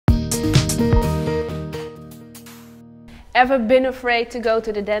Ever been afraid to go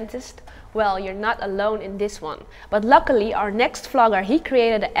to the dentist? Well, you're not alone in this one. But luckily, our next vlogger, he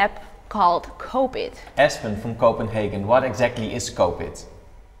created an app called Cope-it. Espen from Copenhagen, what exactly is Cope-it?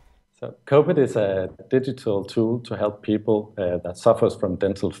 So Cope-it is a digital tool to help people that suffers from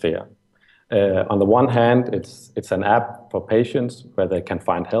dental fear. On the one hand, it's an app for patients where they can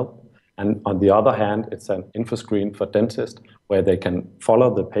find help. And on the other hand, it's an info screen for dentists where they can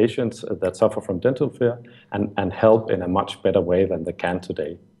follow the patients that suffer from dental fear and help in a much better way than they can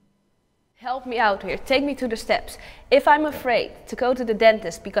today. Help me out here, take me to the steps. If I'm afraid to go to the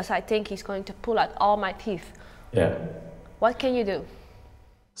dentist because I think he's going to pull out all my teeth, what can you do?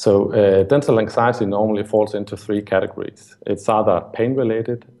 So dental anxiety normally falls into three categories. It's either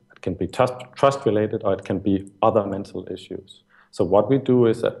pain-related, it can be trust-related, or it can be other mental issues. So what we do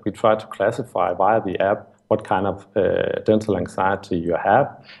is that we try to classify via the app what kind of dental anxiety you have,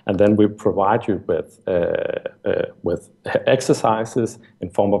 and then we provide you with exercises in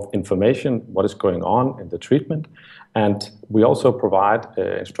form of information, what is going on in the treatment, and we also provide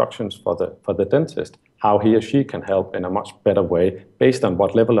instructions for the dentist, how he or she can help in a much better way based on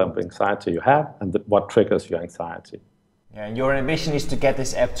what level of anxiety you have and what triggers your anxiety. Yeah, and your ambition is to get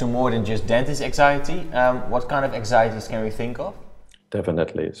this app to more than just dentist anxiety. What kind of anxieties can we think of?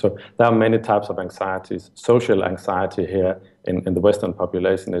 Definitely. So there are many types of anxieties. Social anxiety here in the Western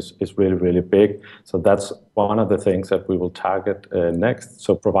population is really, really big. So that's one of the things that we will target next.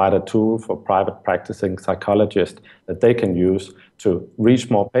 So provide a tool for private practicing psychologists that they can use to reach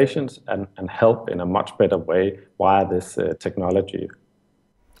more patients and help in a much better way via this technology.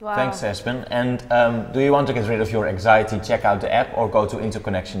 Wow. Thanks, Espen. And do you want to get rid of your anxiety? Check out the app or go to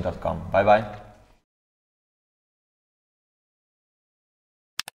IntoConnection.com. Bye-bye.